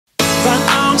Right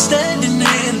now I'm standing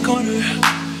in a corner.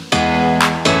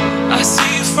 I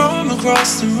see you from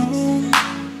across the room.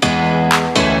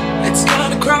 It's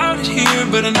kinda crowded here,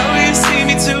 but I know you see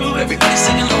me too. Everybody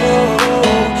singing,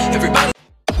 oh, everybody.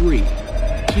 3,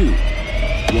 2,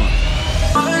 1.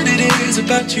 What it is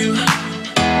about you,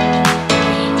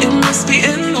 it must be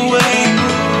in the way you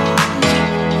move.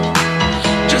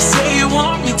 Just say you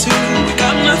want me to, we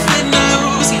got nothing to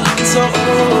lose. You're looking so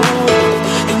old,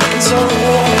 you're looking so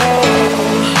old.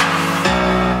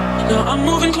 Now I'm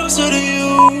moving closer to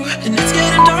you, and it's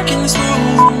getting dark in this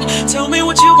room. Tell me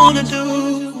what you wanna do.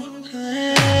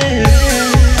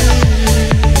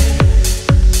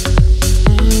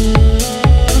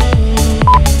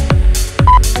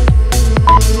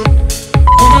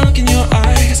 When I look in your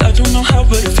eyes, I don't know how,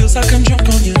 but it feels like I'm drunk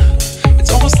on you.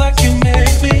 It's almost like you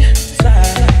make me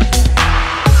fly.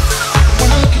 When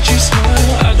I look at you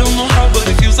smile, I don't know how, but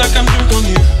it feels like I'm drunk on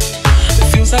you. It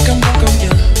feels like I'm drunk on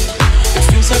you. It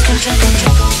feels like I'm drunk on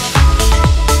you.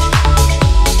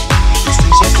 It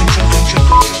feels like I'm drunk on you.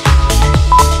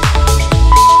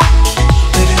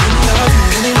 Baby, let me love you,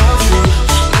 let me love you.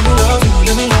 Let me love you,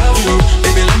 let me love you.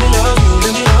 Baby, let me love you,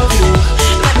 let me love you.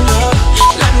 Let me love,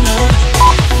 let me love.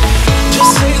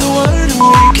 Just say the word and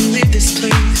we can leave this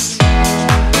place.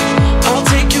 I'll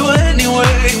take you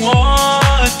anywhere you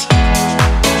want.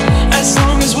 As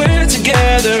long as we're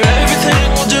together, everything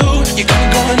we'll do. You got me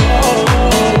going, oh,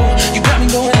 you got me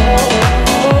going,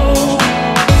 oh.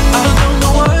 I don't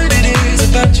know what it is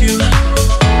about you,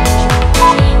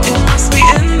 it must be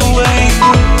in the way you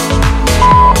move.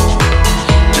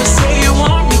 Just say you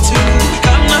want me to, we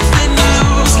got nothing to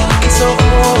lose. You're looking so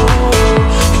old,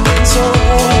 you're looking so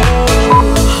old.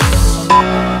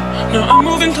 Now I'm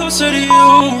moving closer to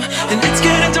you, and it's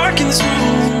getting dark in this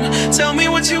room. Tell me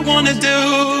what you wanna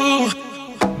do.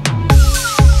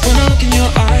 When I look in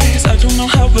your eyes, I don't know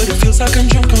how, but it feels like I'm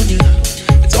drunk on you.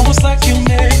 It's almost like you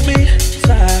make me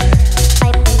fly.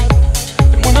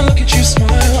 And when I look at you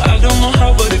smile, I don't know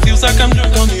how, but it feels like I'm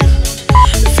drunk on you.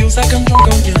 It feels like I'm drunk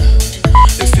on you.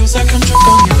 It feels like I'm drunk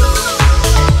on you.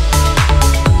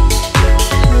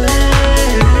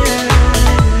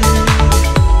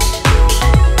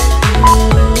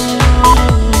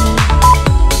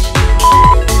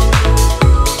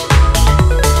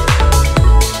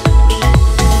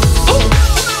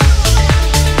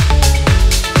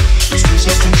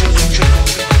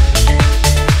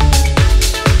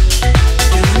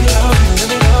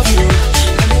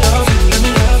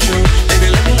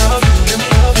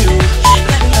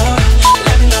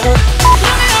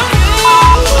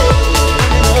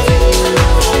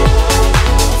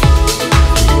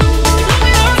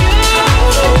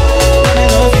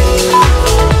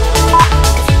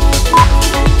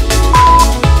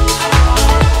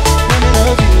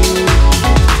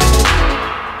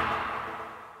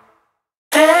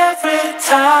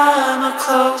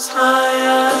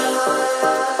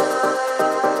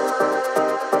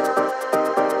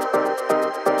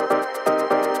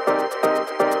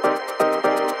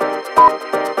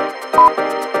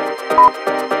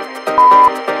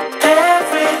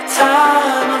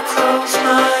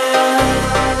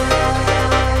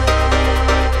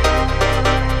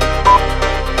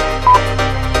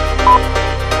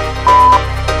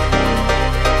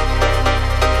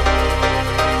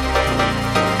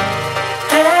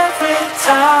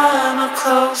 Time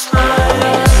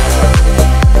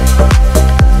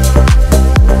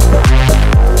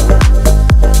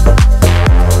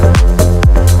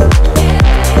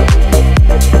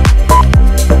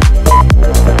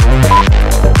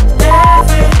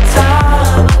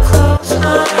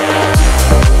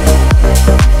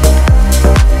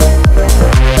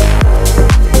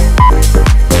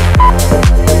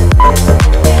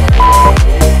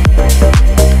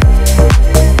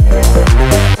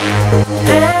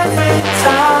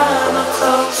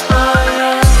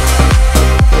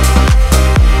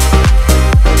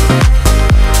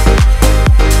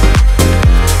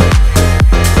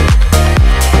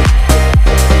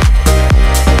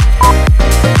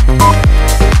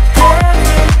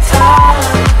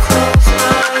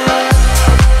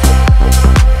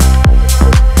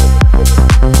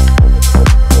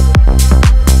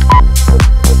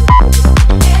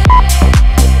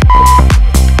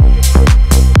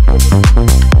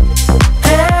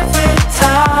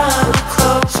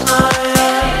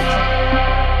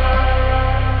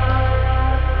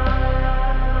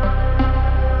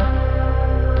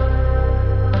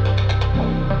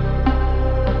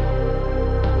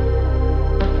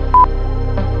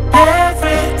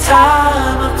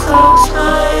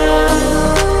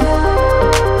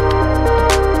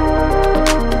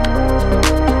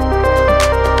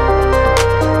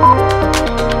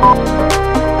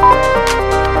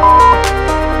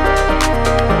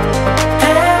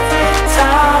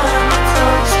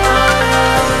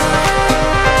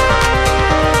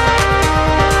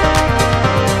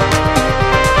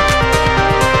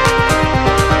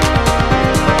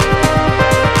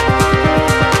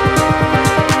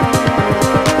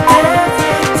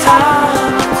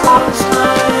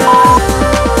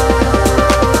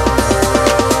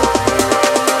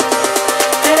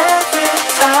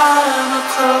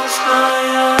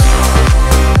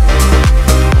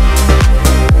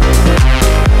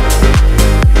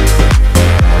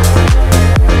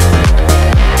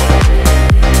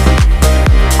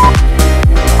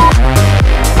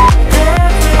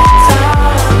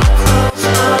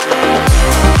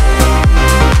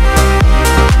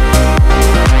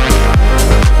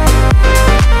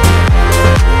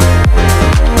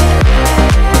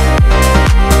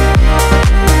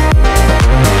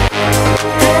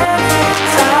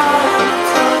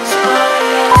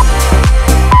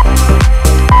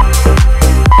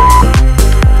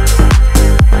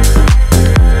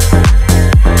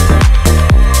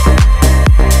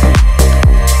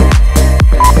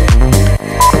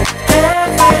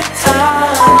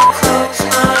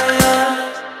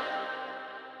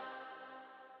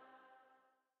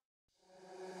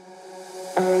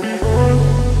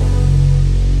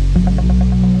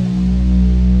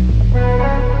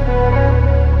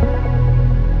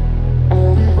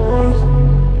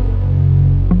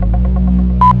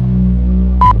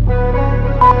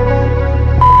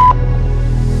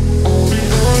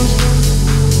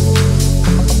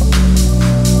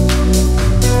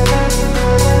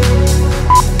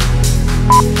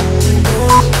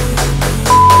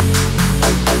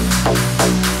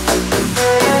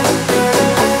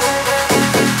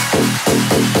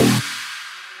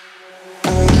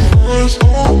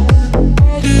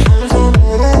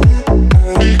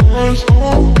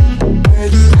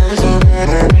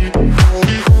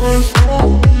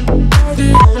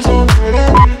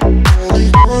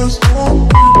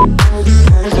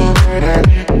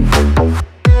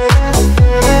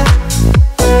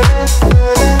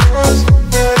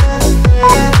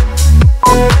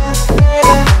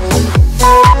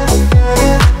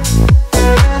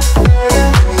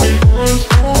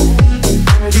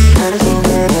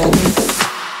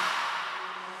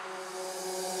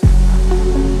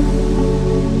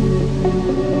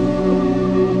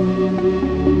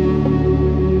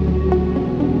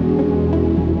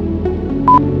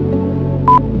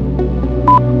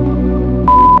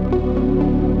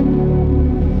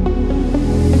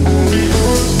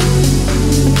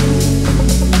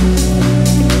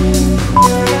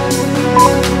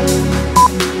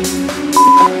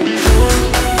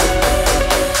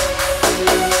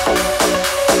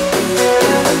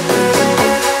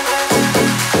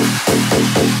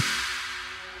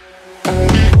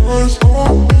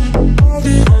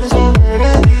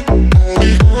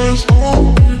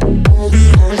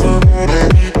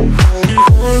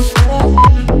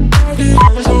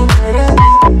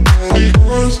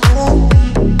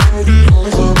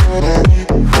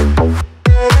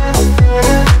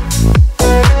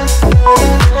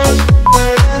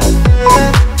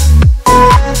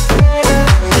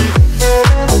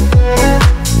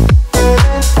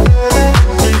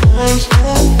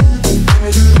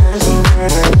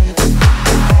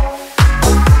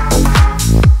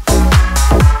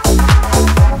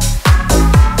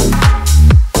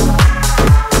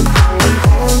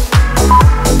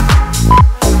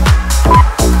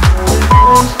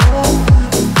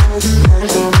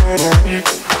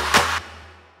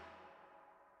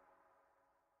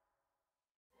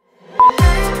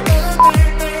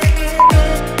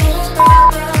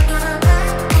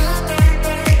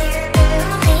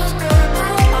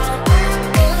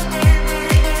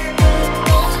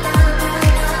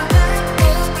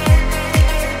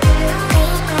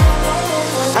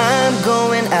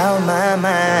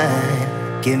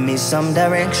Give me some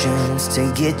directions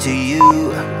to get to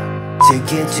you. To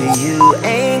get to you,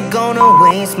 ain't gonna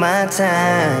waste my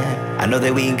time. I know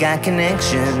that we got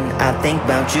connection, I think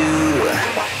about you.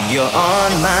 You're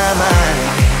on my mind,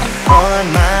 on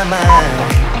my mind,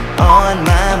 on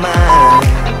my mind.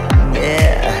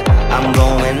 Yeah, I'm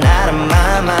going out of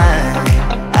my mind,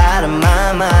 out of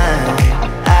my mind,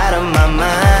 out of my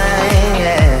mind,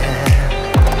 yeah.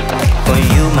 For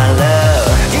you, my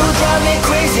love, you drive me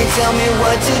crazy, tell me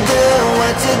what to do,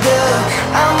 what to do.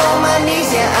 I'm on my knees,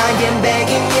 yeah, I am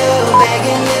begging you,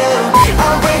 begging you.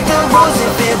 I'll break the rules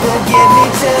if it will get me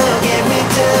to,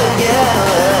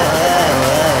 yeah.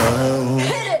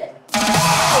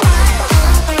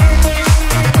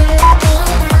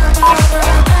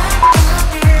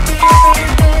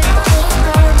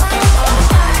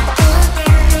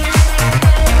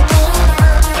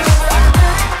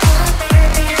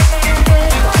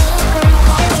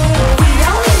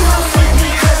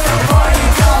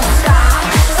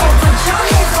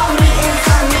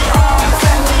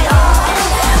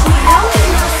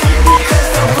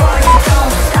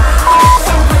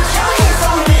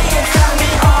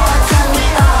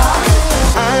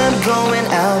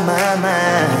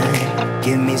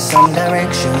 Some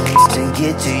directions to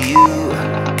get to you,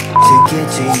 to get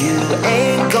to you.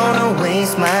 Ain't gonna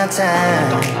waste my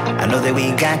time. I know that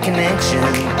we got connection,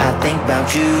 I think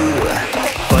about you.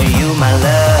 For you, my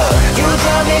love, you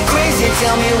drive me crazy,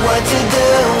 tell me what to do,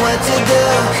 what to do.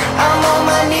 I'm on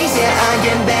my knees, yeah, I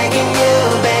am begging you,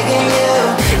 begging you.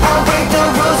 I'll break the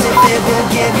rules if it will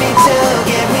get me to,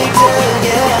 yeah.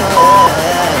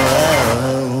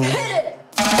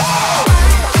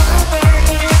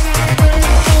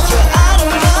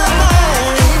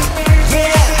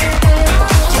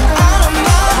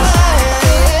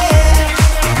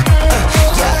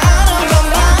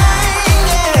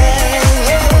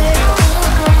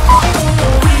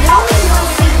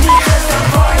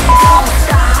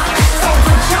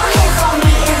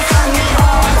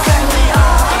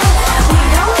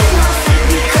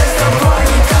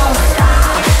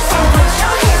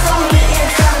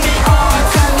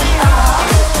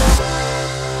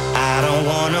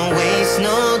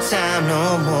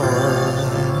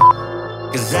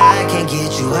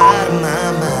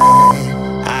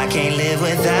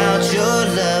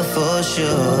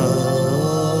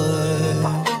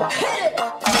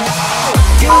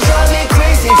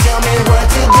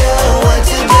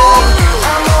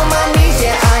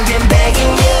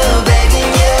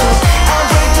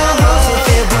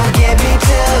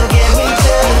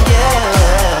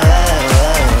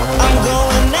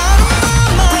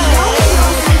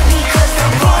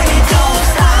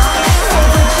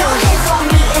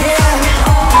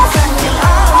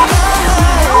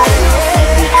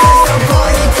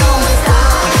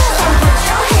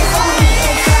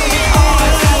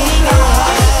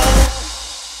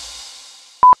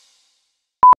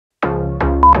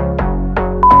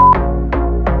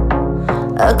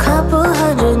 A couple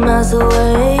 100 miles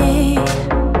away,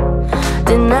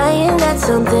 denying that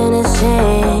something has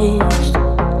changed.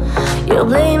 You're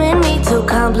blaming me, too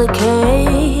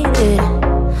complicated,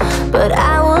 but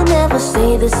I will never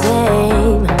stay the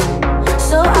same.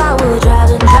 So I will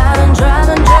drive and drive and drive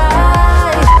and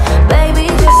drive, baby,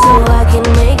 just so I can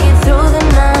make it through the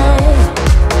night.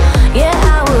 Yeah,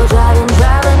 I will drive and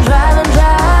drive and drive and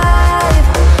drive,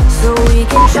 so we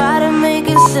can try to make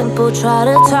it simple. Try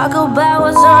to talk about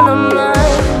what's on our mind.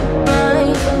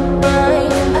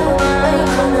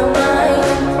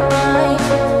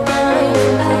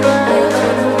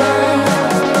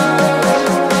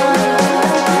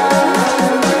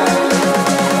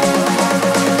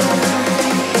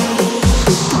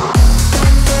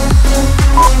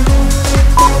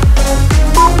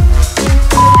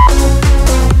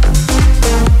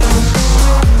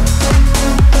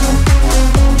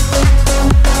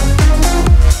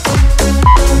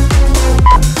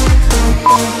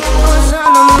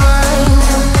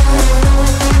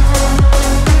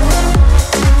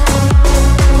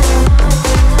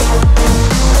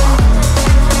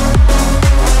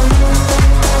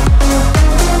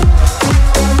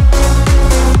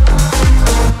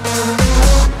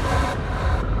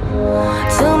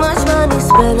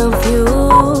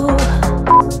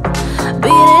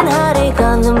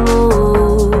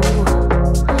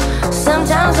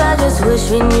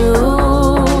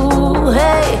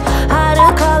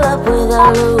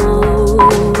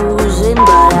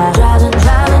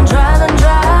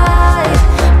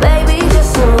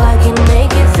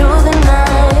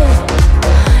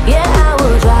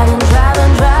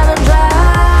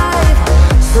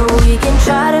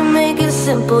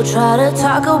 Try to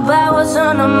talk about what's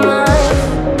on our mind.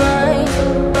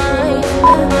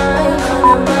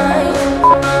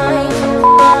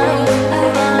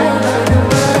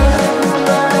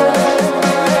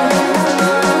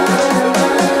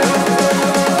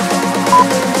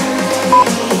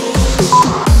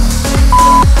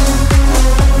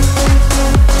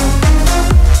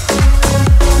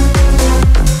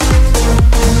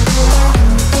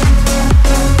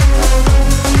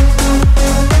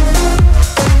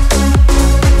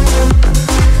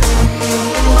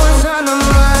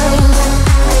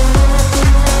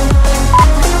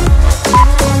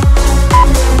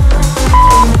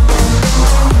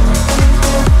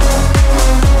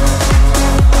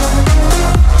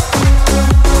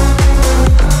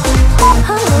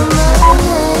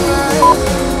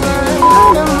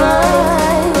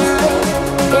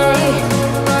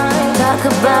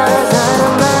 talk about what's on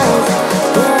our minds.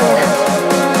 Yeah,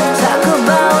 talk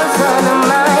about what's on our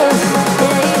minds.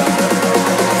 Yeah,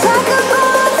 talk about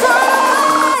what's on our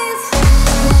minds.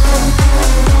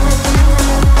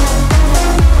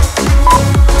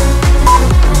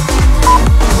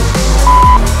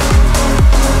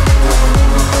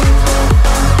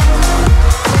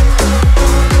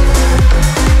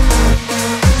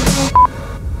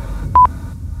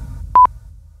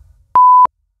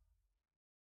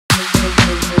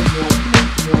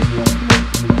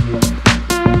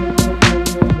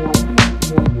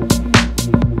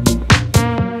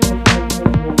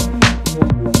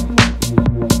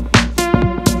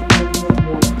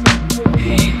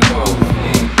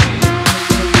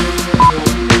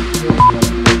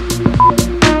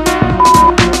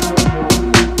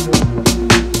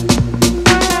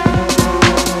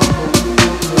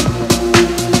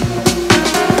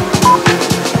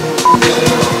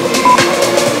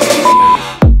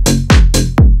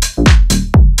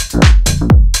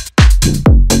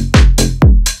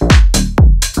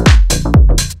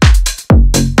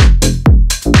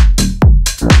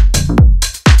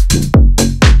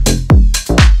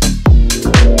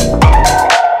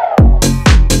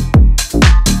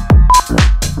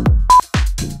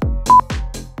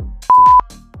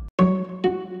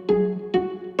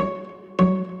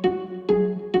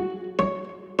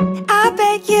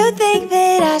 You think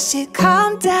that I should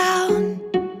calm down,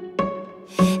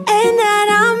 and that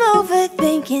I'm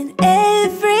overthinking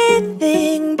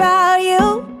everything about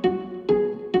you,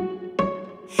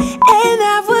 and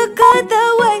that we're good the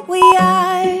way we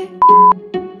are.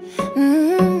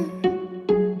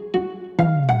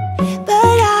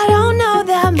 But I don't know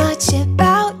that much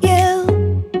about you,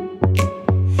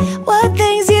 what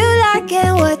things you like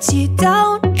and what you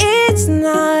don't. It's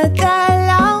not that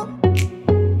long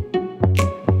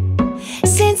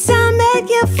since I met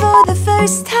you for the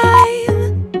first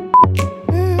time.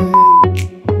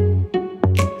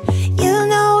 You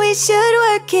know we should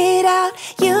work it out.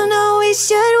 You know we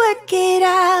should work it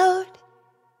out.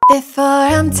 Before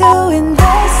I'm too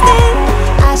invested,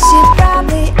 I should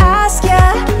probably ask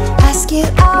you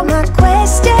all my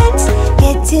questions,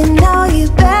 get to know you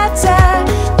better.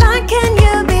 Like, can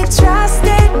you be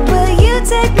trusted? Will you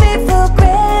take me for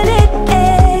granted?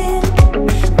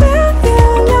 And will you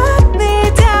let me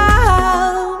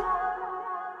down?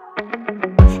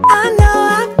 I know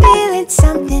I'm feeling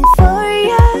something for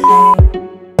you.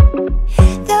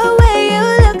 The way you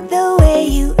look, the way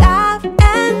you laugh,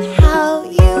 and how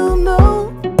you move.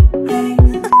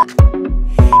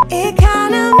 It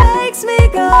kinda makes me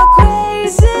go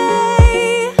crazy.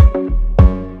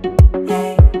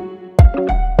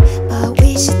 But we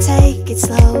should take it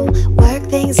slow, work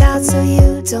things out so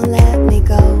you don't let me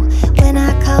go. When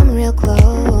I come real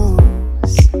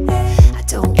close, I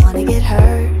don't wanna get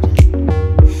hurt,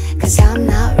 'cause I'm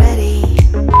not ready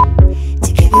to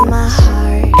give you my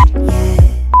heart yet.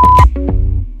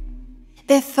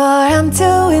 Before I'm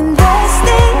too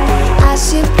invested, I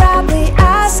should probably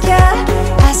ask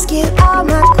you all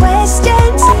my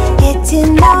questions, get to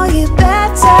know you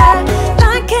better.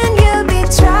 Like, can you be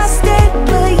trusted?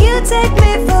 Will you take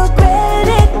me for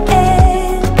granted?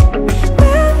 And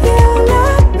will you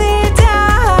let me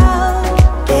down?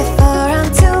 Before I'm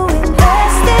too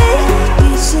invested,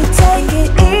 you should take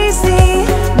it easy.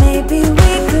 Maybe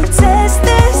we could test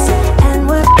this and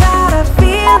work out our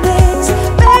feelings.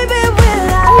 Baby, will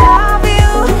I love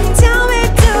you? Tell me,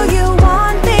 do you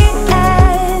want me?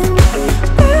 And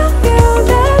will you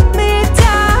let me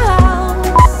down?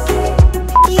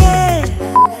 Yeah.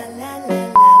 La la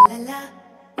la la la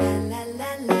la la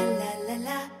la la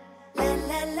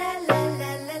la la la la la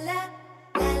la la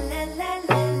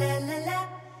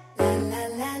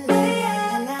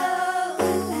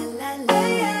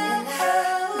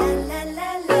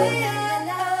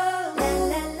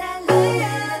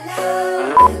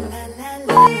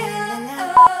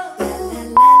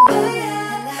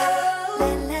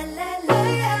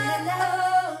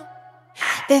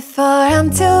Before I'm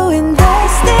too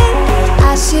invested,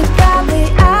 I should probably